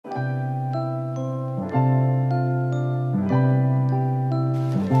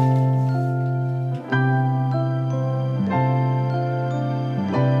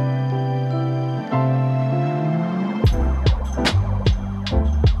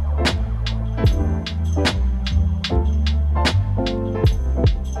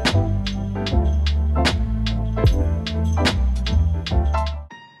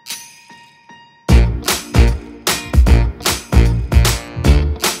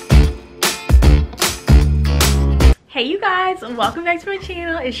guys, welcome back to my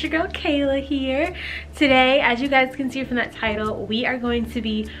channel. It's your girl Kayla here. Today, as you guys can see from that title, we are going to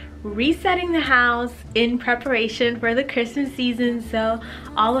be resetting the house in preparation for the Christmas season. So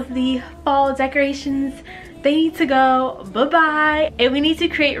all of the fall decorations, they need to go bye-bye, and we need to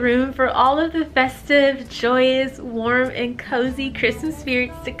create room for all of the festive, joyous, warm, and cozy Christmas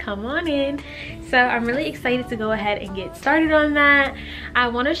spirits to come on in. So I'm really excited to go ahead and get started on that. I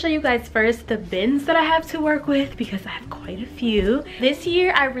want to show you guys first the bins that I have to work with because I have quite a few. This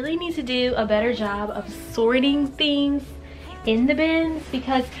year I really need to do a better job of sorting things in the bins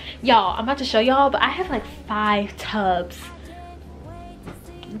because y'all, I'm about to show y'all, but I have like 5 tubs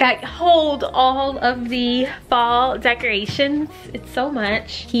that hold all of the fall decorations. It's so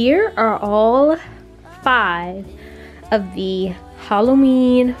much. Here are all 5 of the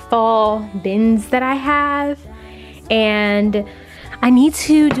Halloween fall bins that I have, and I need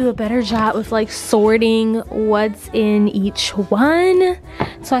to do a better job with like sorting what's in each one.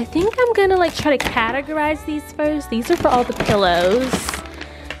 So I think I'm gonna like try to categorize these first. These are for all the pillows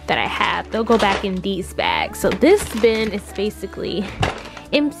that I have. They'll go back in these bags. So this bin is basically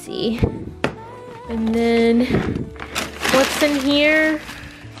empty. And then what's in here?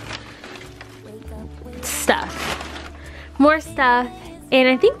 Stuff. More stuff. And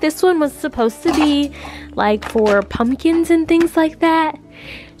I think this one was supposed to be like for pumpkins and things like that.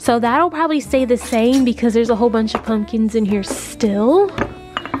 So that'll probably stay the same because there's a whole bunch of pumpkins in here still.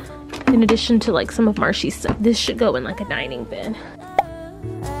 In addition to like some of Marshy's stuff. This should go in like a dining bin.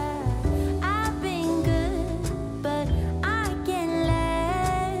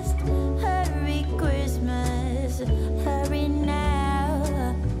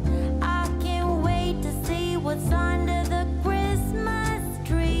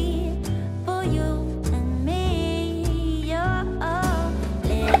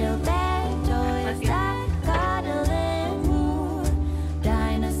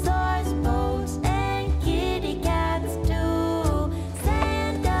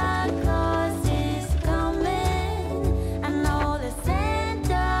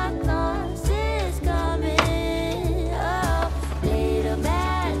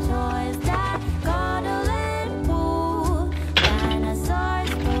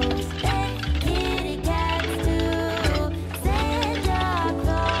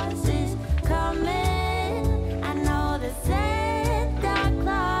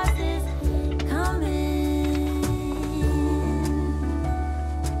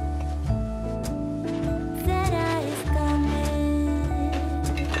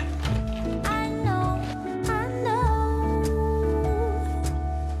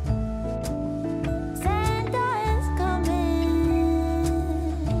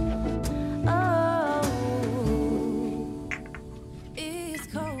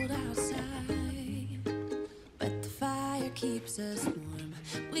 Keeps us warm.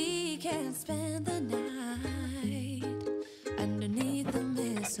 We can spend the night underneath the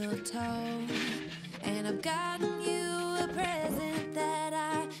mistletoe. And I've gotten you a present that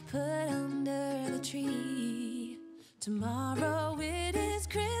I put under the tree. Tomorrow it is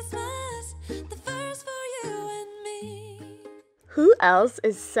Christmas, the first for you and me. Who else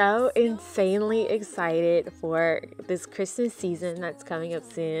is so insanely excited for this Christmas season that's coming up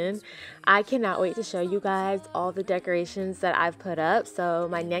soon? I cannot wait to show you guys all the decorations that I've put up. So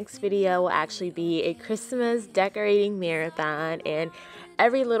my next video will actually be a Christmas decorating marathon, and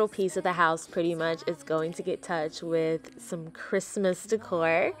every little piece of the house pretty much is going to get touched with some Christmas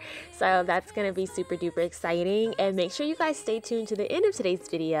decor. So that's going to be super duper exciting, and make sure you guys stay tuned to the end of today's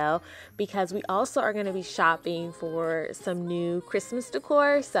video because we also are going to be shopping for some new Christmas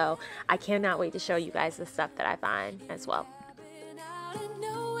decor. So I cannot wait to show you guys the stuff that I find as well.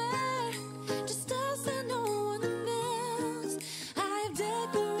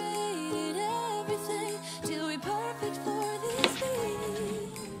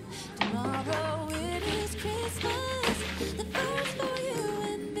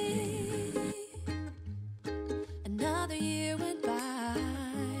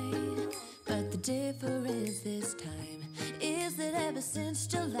 Difference this time is that ever since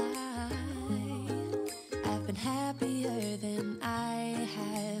July I've been happier than I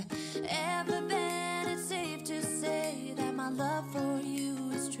have ever been. It's safe to say that my love for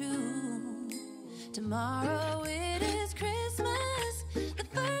you is true. Tomorrow it is Christmas, the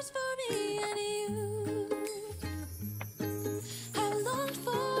first for me and you. I longed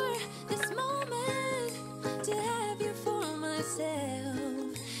for this moment to have you for myself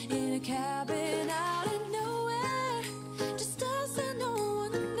in a cabin out in nowhere, just us and no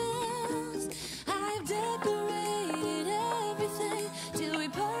one else. I've decorated everything till we're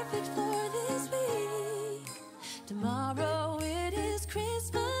perfect for this week. Tomorrow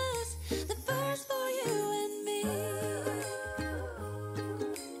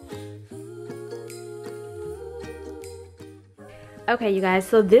Okay, you guys,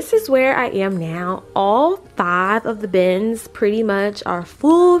 so this is where I am now. All 5 of the bins pretty much are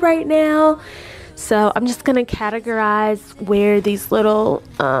full right now. So I'm just gonna categorize where these little,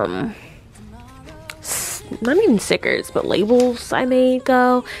 not even stickers, but labels I made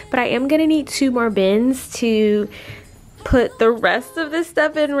go. But I am gonna need 2 more bins to put the rest of this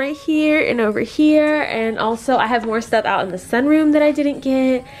stuff in right here and over here. And also I have more stuff out in the sunroom that I didn't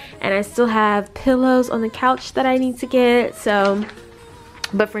get, and I still have pillows on the couch that I need to get. So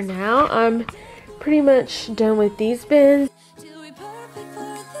but for now I'm pretty much done with these bins.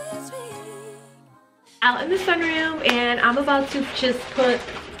 Out in the sunroom, and I'm about to just put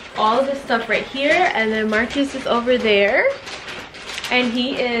all of this stuff right here, and then Marcus is over there and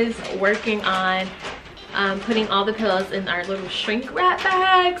he is working on putting all the pillows in our little shrink wrap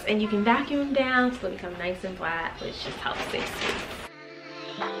bags, and you can vacuum them down so they become nice and flat, which just helps save space.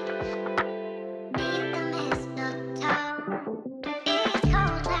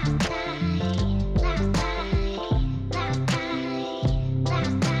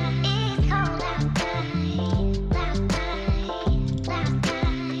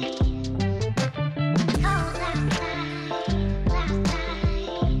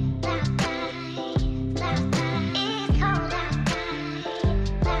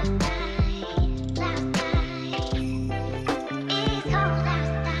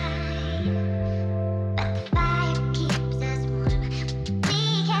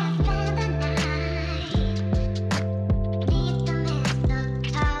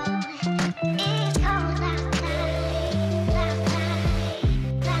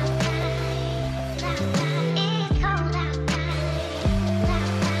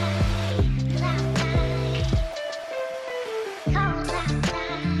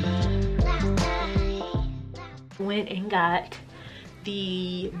 Went and got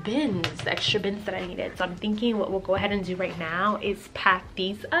the bins, the extra bins that I needed. So I'm thinking what we'll go ahead and do right now is pack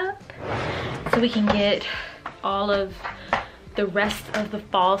these up so we can get all of the rest of the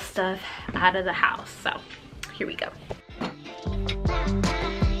fall stuff out of the house. So here we go.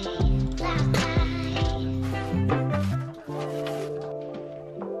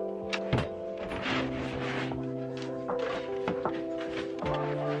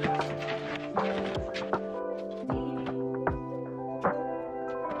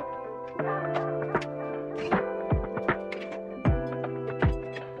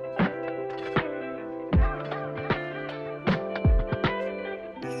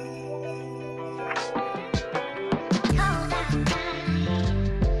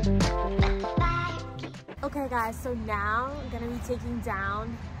 Okay guys, so now I'm gonna be taking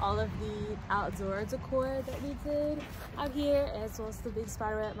down all of the outdoor decor that we did out here, as well as the big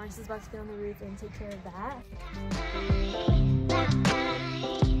spider web. Marcus is about to get on the roof and take care of that.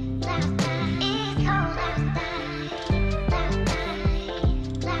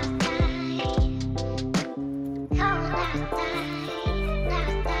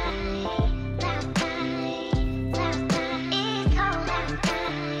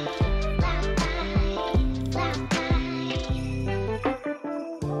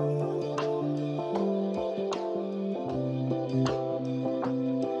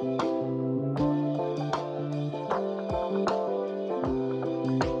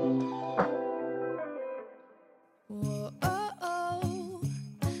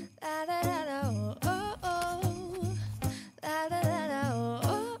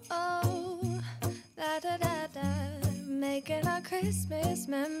 Making our Christmas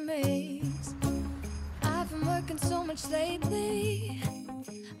memories. I've been working so much lately,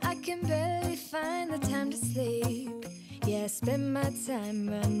 I can barely find the time to sleep. Yeah, I spend my time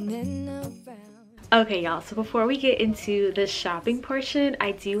running around. Okay y'all, so before we get into the shopping portion,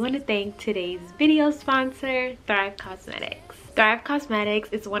 I do want to thank today's video sponsor, Thrive Cosmetics. Thrive Cosmetics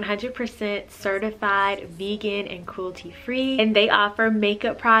is 100% certified vegan and cruelty free, and they offer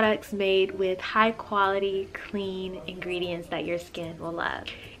makeup products made with high quality, clean ingredients that your skin will love.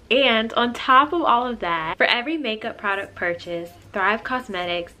 And on top of all of that, for every makeup product purchase, Thrive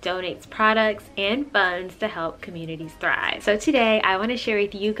Cosmetics donates products and funds to help communities thrive. So today I want to share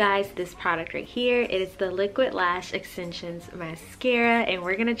with you guys this product right here. It is the Liquid Lash Extensions Mascara, and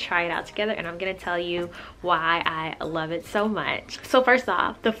we're gonna try it out together, and I'm gonna tell you why I love it so much. So first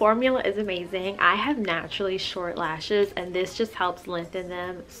off, the formula is amazing. I have naturally short lashes, and this just helps lengthen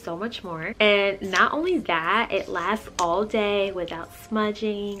them so much more. And not only that, it lasts all day without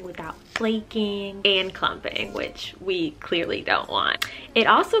smudging, without flaking and clumping, which we clearly don't want. It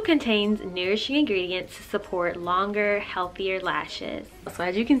also contains nourishing ingredients to support longer, healthier lashes. So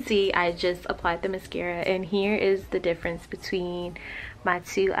as you can see, I just applied the mascara, and here is the difference between my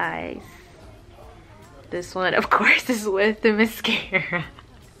two eyes. This one, of course, is with the mascara.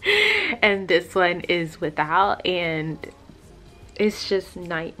 And this one is without, and it's just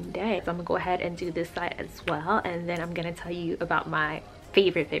night and day. So I'm gonna go ahead and do this side as well, and then I'm gonna tell you about my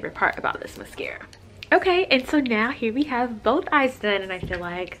favorite part about this mascara. Okay, and so now here we have both eyes done, and I feel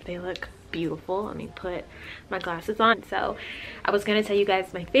like they look beautiful. Let me put my glasses on. So I was gonna tell you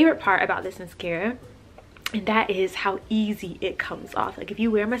guys my favorite part about this mascara, and that is how easy it comes off. Like if you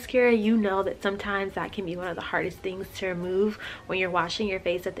wear mascara, you know that sometimes that can be one of the hardest things to remove when you're washing your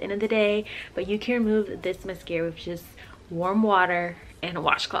face at the end of the day, but you can remove this mascara with just warm water and a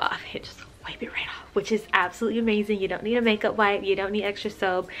washcloth. It just wipe it right off, which is absolutely amazing. You don't need a makeup wipe, you don't need extra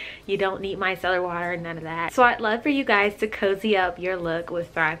soap, you don't need micellar water, none of that. So I'd love for you guys to cozy up your look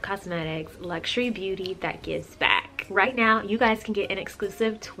with Thrive Cosmetics luxury beauty that gives back. Right now, you guys can get an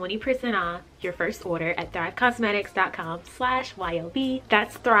exclusive 20% off your first order at thrivecosmetics.com/YOB.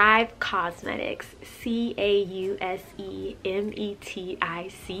 That's Thrive Cosmetics,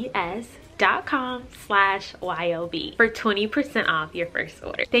 CAUSEMETICS.com/YOB for 20% off your first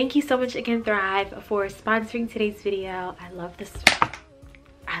order. Thank you so much again, Thrive, for sponsoring today's video. I love this.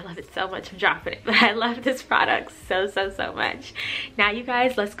 I love it so much. I'm dropping it, but I love this product so much. Now you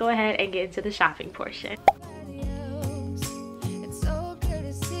guys, let's go ahead and get into the shopping portion.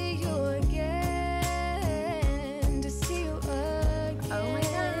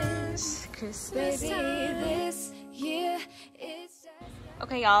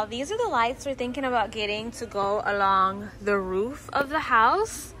 Okay, y'all, these are the lights we're thinking about getting to go along the roof of the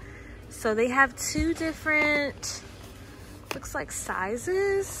house. So they have two different, looks like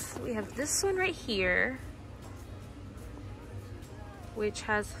sizes. We have this one right here, which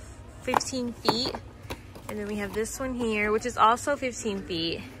has 15 feet. And then we have this one here, which is also 15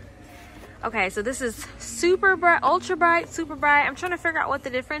 feet. Okay, so this is super bright, ultra bright, super bright. I'm trying to figure out what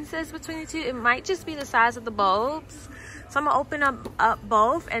the difference is between the two. It might just be the size of the bulbs. So I'm gonna open up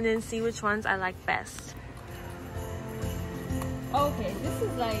both and then see which ones I like best. Okay, this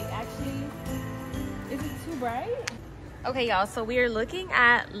is like actually, is it too bright? Okay, y'all, so we are looking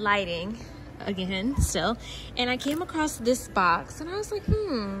at lighting again still. And I came across this box and I was like,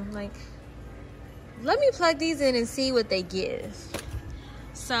 like, let me plug these in and see what they give.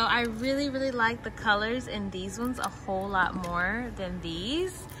 So I really like the colors in these ones a whole lot more than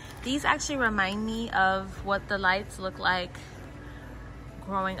these. These actually remind me of what the lights look like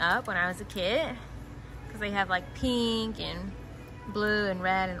growing up when I was a kid, because they have like pink and blue and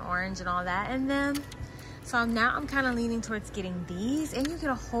red and orange and all that in them. So now I'm kind of leaning towards getting these, and you get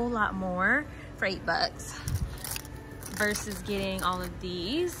a whole lot more for $8 versus getting all of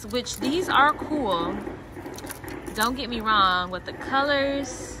these, which these are cool. Don't get me wrong, with the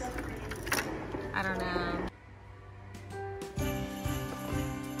colors, I don't know.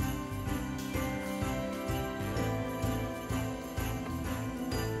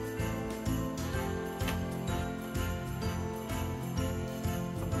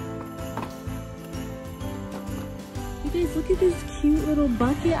 You guys, look at this cute little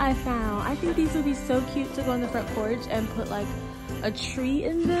bucket I found. I think these would be so cute to go on the front porch and put like a tree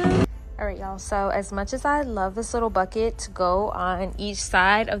in them. All right, y'all, so as much as I love this little bucket to go on each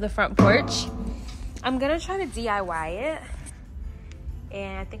side of the front porch, I'm gonna try to DIY it.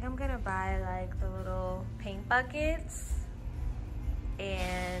 And I think I'm gonna buy like the little paint buckets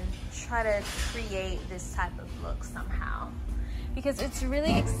and try to create this type of look somehow, because it's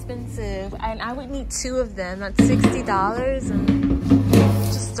really expensive and I would need 2 of them. That's $60 and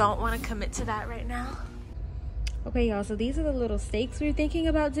just don't want to commit to that right now. Okay, y'all, so these are the little stakes we were thinking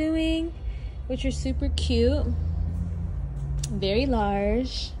about doing, which are super cute, very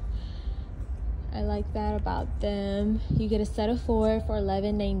large. I like that about them. You get a set of 4 for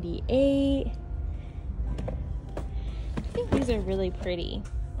 $11.98. I think these are really pretty.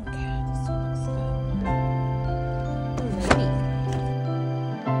 Okay, this one looks good. Maybe.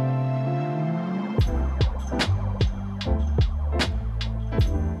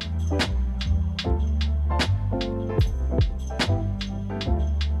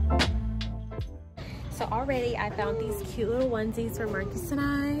 Already I found these cute little onesies for Marcus and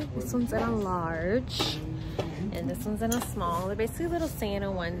I. This one's in a large and this one's in a small. They're basically little Santa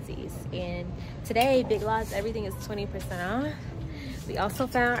onesies. And today, Big Lots, everything is 20% off. We also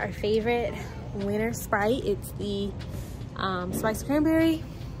found our favorite winter Sprite. It's the spiced cranberry.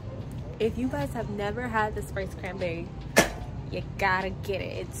 If you guys have never had the spiced cranberry, you gotta get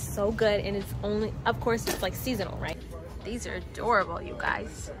it. It's so good, and it's only, of course, it's like seasonal, right? These are adorable, you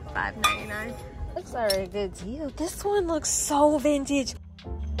guys. $5.99. Looks like a good deal. This one looks so vintage.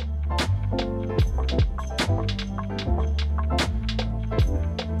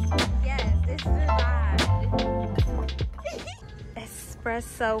 Yes, this is the vibe.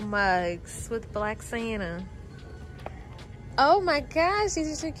 espresso mugs with Black Santa. Oh my gosh,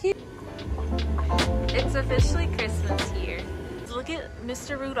 these are so cute. It's officially Christmas here. Look at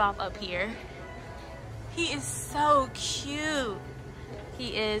Mr. Rudolph up here. He is so cute. He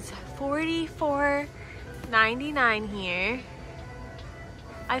is $44.99 here.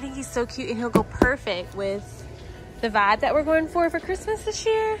 I think he's so cute and he'll go perfect with the vibe that we're going for Christmas this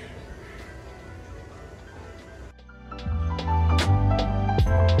year.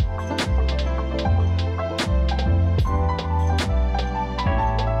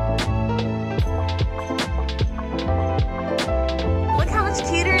 Look how much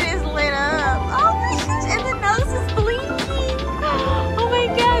cuter it is lit up. Oh my gosh, and the nose is blinking. Oh my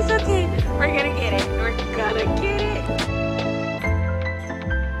gosh, okay, we're gonna get it. We're gonna get it.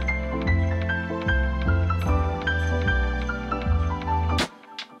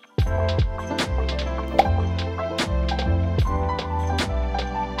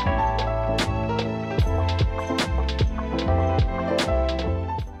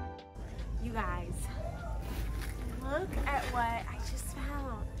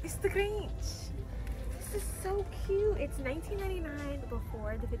 It's $19.99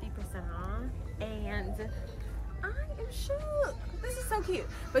 before the 50% off, and I am shook. This is so cute.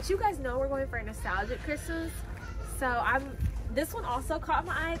 But you guys know we're going for a nostalgic Christmas, so this one also caught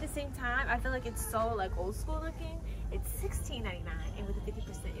my eye at the same time. I feel like it's so like old school looking. It's $16.99, and with the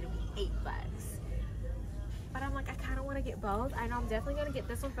 50% it'll be $8. But I'm like, I kind of want to get both. I know I'm definitely gonna get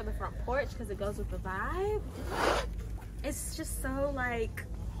this one for the front porch because it goes with the vibe. It's just so like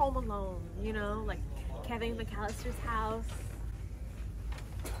Home Alone, you know, like Kevin McAllister's house.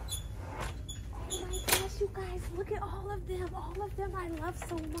 Oh my gosh, you guys, look at all of them. All of them I love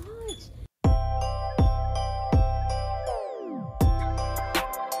so much.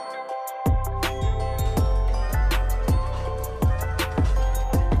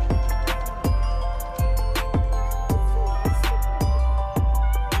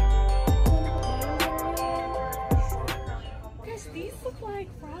 Gosh, these look like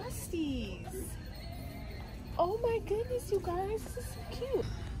Frosties. Oh my goodness, you guys, this is so cute.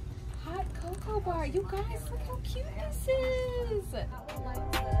 Hot cocoa bar. You guys, look how cute this is.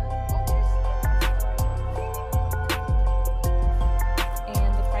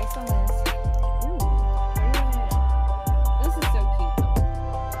 And the price on this. Ooh, this is so cute though.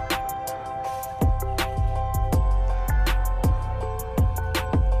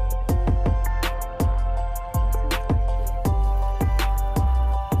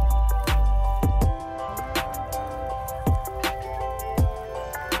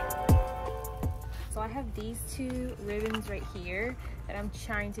 These two ribbons right here that I'm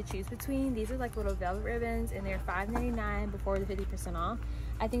trying to choose between. These are like little velvet ribbons and they're $5.99 before the 50% off.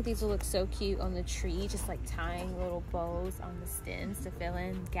 I think these will look so cute on the tree, just like tying little bows on the stems to fill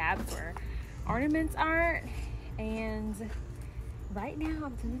in gaps where ornaments aren't. And right now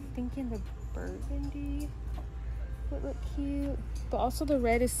I'm thinking the burgundy would look cute, but also the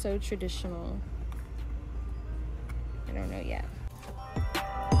red is so traditional. I don't know yet.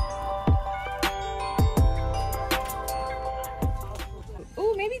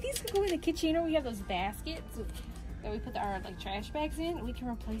 Oh, maybe these could go in the kitchen. You know, we have those baskets that we put our like trash bags in. We can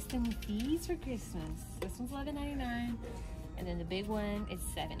replace them with these for Christmas. This one's $11.99, and then the big one is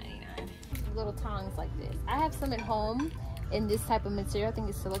 $7.99. Little tongs like this. I have some at home in this type of material. I think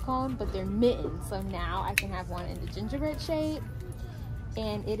it's silicone, but they're mittens. So now I can have one in the gingerbread shape,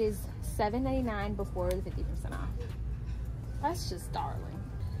 and it is $7.99 before the 50% off. That's just darling.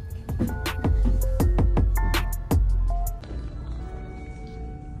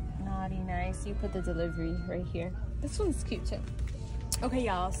 Nice. You put the delivery right here. This one's cute too. Okay,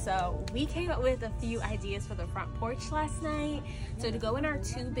 y'all, so we came up with a few ideas for the front porch last night. So to go in our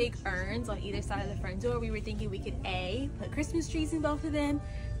two big urns on either side of the front door, we were thinking we could A, put Christmas trees in both of them,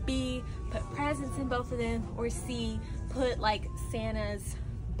 B, put presents in both of them, or C, put like Santa's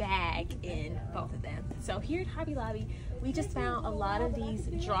bag in both of them. So here at Hobby Lobby, we just found a lot of these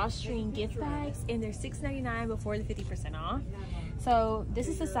drawstring gift bags, and they're $6.99 before the 50% off. So this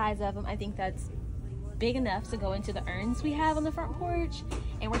is the size of them. I think that's big enough to go into the urns we have on the front porch,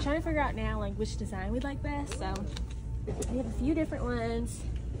 and we're trying to figure out now like which design we'd like best. So we have a few different ones.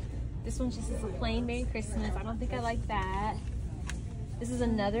 This one just is a plain Merry Christmas. I don't think I like that. This is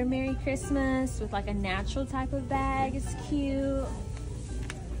another Merry Christmas with like a natural type of bag. It's cute.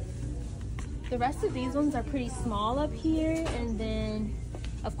 The rest of these ones are pretty small up here, and then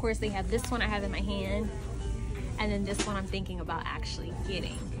of course they have this one I have in my hand, and then this one I'm thinking about actually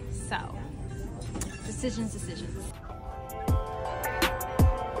getting. So decisions. This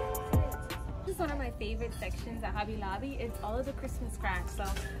is one of my favorite sections at Hobby Lobby. It's all of the Christmas crafts. So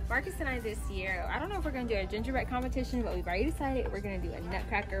Marcus and I this year, I don't know if we're gonna do a gingerbread competition, but we've already decided we're gonna do a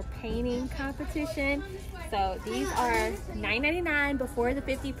nutcracker painting competition. So these are $9.99 before the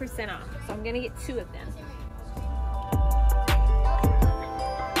 50% off. So I'm gonna get 2 of them.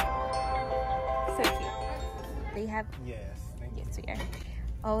 So cute. They have, yes, thank you. yes, we are.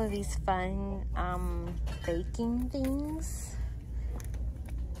 All of these fun baking things.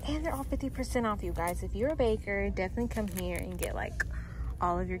 And they're all 50% off, you guys. If you're a baker, definitely come here and get like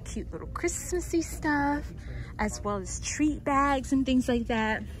all of your cute little Christmassy stuff, as well as treat bags and things like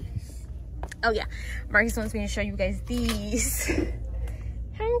that. Oh yeah, Marcus wants me to show you guys these.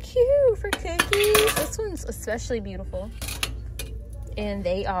 How cute for cookies. This one's especially beautiful. And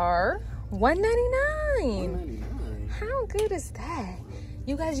they are $1.99. How good is that?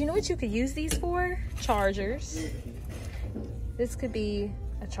 You guys, you know what you could use these for? Chargers. This could be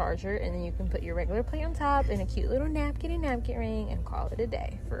a charger, and then you can put your regular plate on top and a cute little napkin and napkin ring and call it a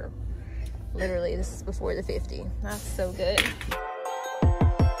day for literally, this is before the 50. That's so good.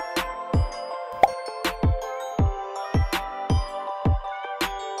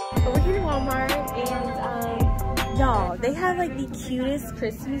 So we're here in Walmart, and y'all, they have like the cutest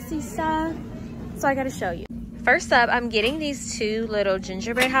Christmassy stuff. So I gotta show you. First up, I'm getting these 2 little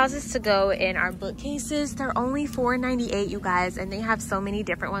gingerbread houses to go in our bookcases. They're only $4.98, you guys, and they have so many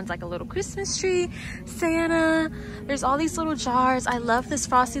different ones, like a little Christmas tree, Santa. There's all these little jars. I love this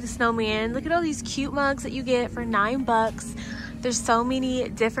Frosty the Snowman. Look at all these cute mugs that you get for $9. There's so many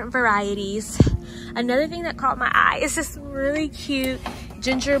different varieties. Another thing that caught my eye is this really cute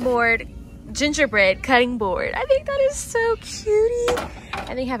gingerbread cutting board. I think that is so cutie.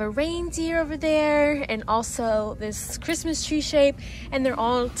 And they have a reindeer over there, and also this Christmas tree shape, and they're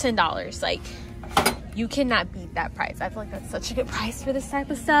all $10. Like, you cannot beat that price. I feel like that's such a good price for this type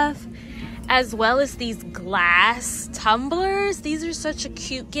of stuff. As well as these glass tumblers. These are such a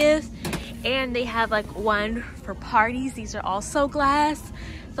cute gift. And they have like one for parties. These are also glass.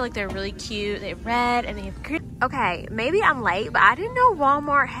 I feel like they're really cute. They have red and they have green. Okay, maybe I'm late, but I didn't know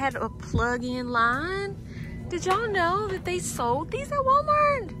Walmart had a plug-in line. Did y'all know that they sold these at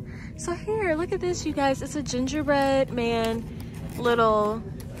Walmart? So here, look at this, you guys. It's a gingerbread man little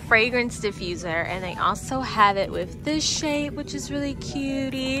fragrance diffuser, and they also have it with this shape, which is really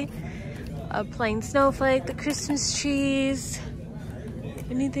cutie. A plain snowflake, the Christmas trees.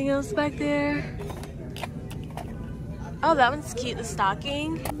 Anything else back there? Oh, that one's cute, the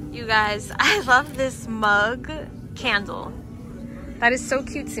stocking. You guys, I love this mug candle. That is so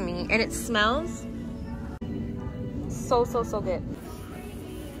cute to me, and it smells so good.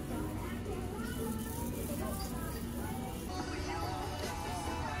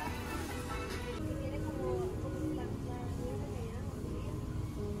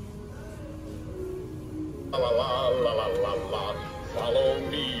 La la la la la la, follow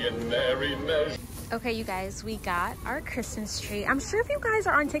me in merry measure. Okay, you guys, we got our Christmas tree. I'm sure if you guys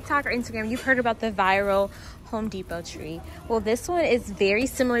are on TikTok or Instagram, you've heard about the viral Home Depot tree. Well, this one is very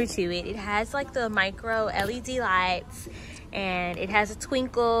similar to it. It has like the micro LED lights, and it has a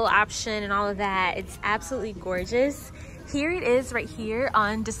twinkle option and all of that. It's absolutely gorgeous. Here it is right here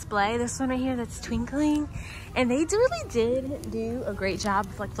on display. This one right here that's twinkling. And they really did do a great job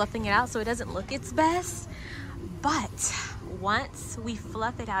of like fluffing it out so it doesn't look its best. But once we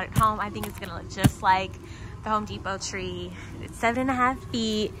fluff it out at home, I think it's gonna look just like the Home Depot tree. It's 7.5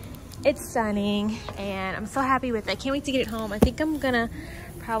 feet. It's stunning, and I'm so happy with it. I can't wait to get it home. I think I'm gonna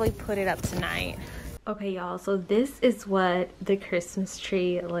probably put it up tonight. Okay, y'all, so this is what the Christmas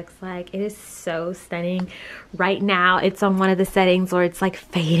tree looks like. It is so stunning. Right now, it's on one of the settings where it's like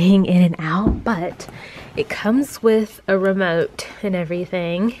fading in and out, but it comes with a remote and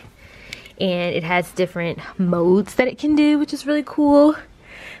everything. And it has different modes that it can do, which is really cool.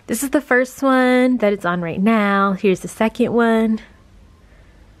 This is the first one that it's on right now. Here's the second one.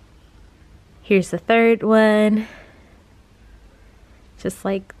 Here's the third one. Just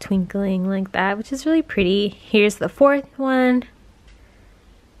like twinkling like that, which is really pretty. Here's the fourth one.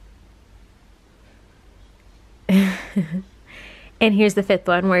 And here's the fifth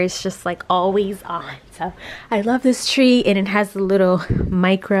one where it's just like always on. So I love this tree, and it has the little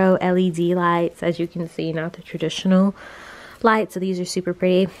micro LED lights, as you can see, not the traditional lights. So these are super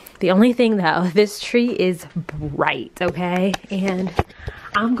pretty. The only thing though, this tree is bright, okay? And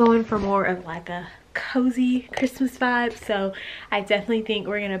I'm going for more of like a cozy Christmas vibe. So I definitely think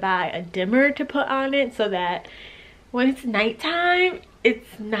we're gonna buy a dimmer to put on it so that when it's nighttime,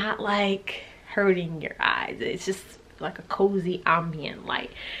 it's not like hurting your eyes. It's just like a cozy ambient light.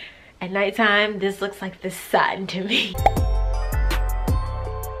 At nighttime, this looks like the sun to me.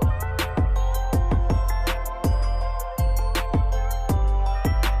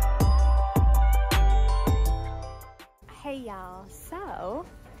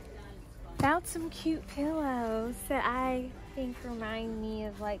 out some cute pillows that I think remind me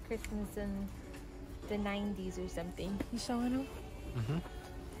of like Christmas in the 90s or something. You showing them? Mm-hmm.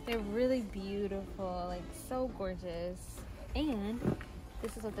 They're really beautiful, like so gorgeous. And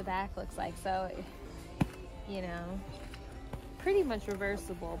this is what the back looks like. So, you know, pretty much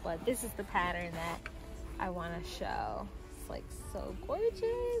reversible, but this is the pattern that I want to show. It's like so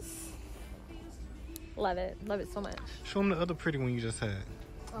gorgeous. Love it so much. Show them the other pretty one you just had.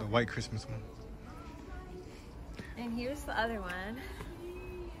 The white Christmas one. And here's the other one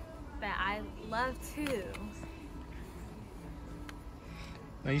that I love too.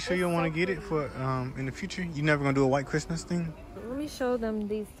 Now you sure you don't want to get it for in the future? You never gonna do a white Christmas thing? Let me show them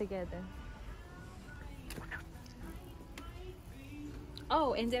these together.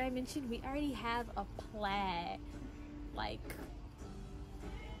 Oh, and did I mention we already have a plaid like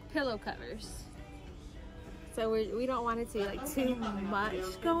pillow covers. So we don't want it to be like too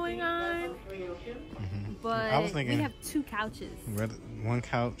much going on. But I was thinking we have 2 couches. One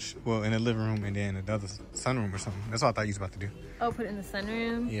couch, well, in the living room, and then another sunroom or something. That's what I thought you was about to do. Oh, put it in the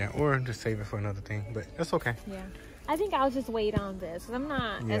sunroom? Yeah, or just save it for another thing. But that's okay. Yeah. I think I'll just wait on this. Because I'm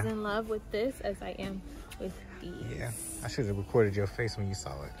not as in love with this as I am with these. Yeah. I should have recorded your face when you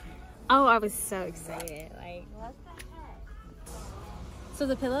saw it. Oh, I was so excited. Like, what the heck? So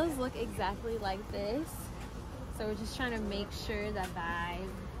the pillows look exactly like this. So we're just trying to make sure that vibe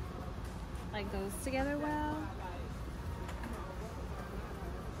like goes together well.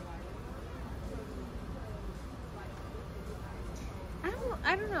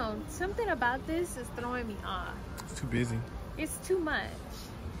 I don't know. Something about this is throwing me off. It's too busy. It's too much.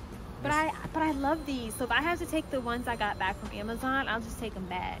 But I love these. So if I have to take the ones I got back from Amazon, I'll just take them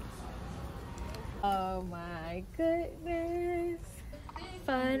back. Oh my goodness.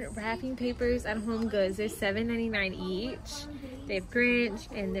 Fun wrapping papers at Home Goods. They're $7.99 each. They have Grinch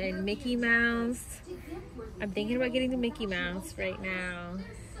and then Mickey Mouse. I'm thinking about getting the Mickey Mouse right now.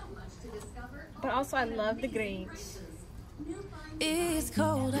 But also I love the Grinch. It's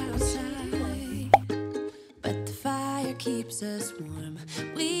cold outside, but the fire keeps us warm.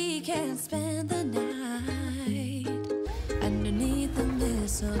 We can spend the night underneath the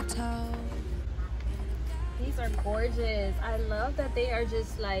mistletoe. These are gorgeous. I love that they are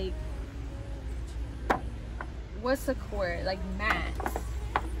just like, what's the cord? Like mats.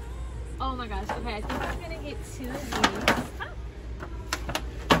 Oh my gosh. Okay, I think I'm gonna get 2 of these.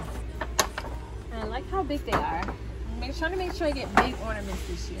 And I like how big they are. I'm trying to make sure I get big ornaments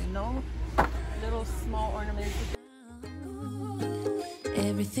this year. No little small ornaments.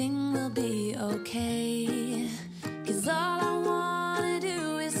 Everything will be okay, 'cause all I wanna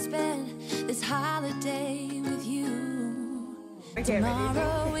do is spend this holiday with you.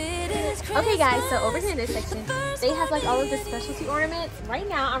 Tomorrow it is Christmas. Okay guys, so over here in this section, they have like all of the specialty ornaments. Right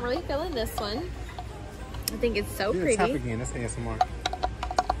now, I'm really feeling this one. I think it's so pretty. Top again. That's ASMR.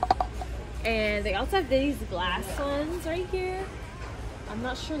 And they also have these glass ones right here. I'm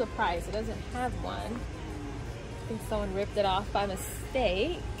not sure the price. It doesn't have one. I think someone ripped it off by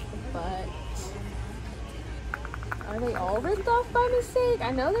mistake, but are they all ripped off by mistake?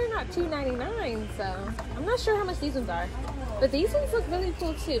 I know they're not $2.99, so I'm not sure how much these ones are. But these ones look really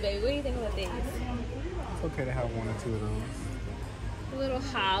cool too, baby. What do you think about these? It's okay to have 1 or 2 of those. A little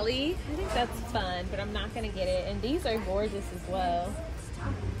holly. I think that's fun, but I'm not gonna get it. And these are gorgeous as well.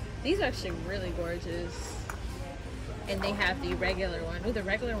 These are actually really gorgeous. And they have the regular one. Oh, the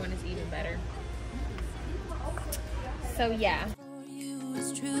regular one is even better. So yeah. For you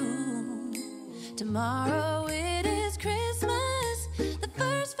is true. Tomorrow it is Christmas.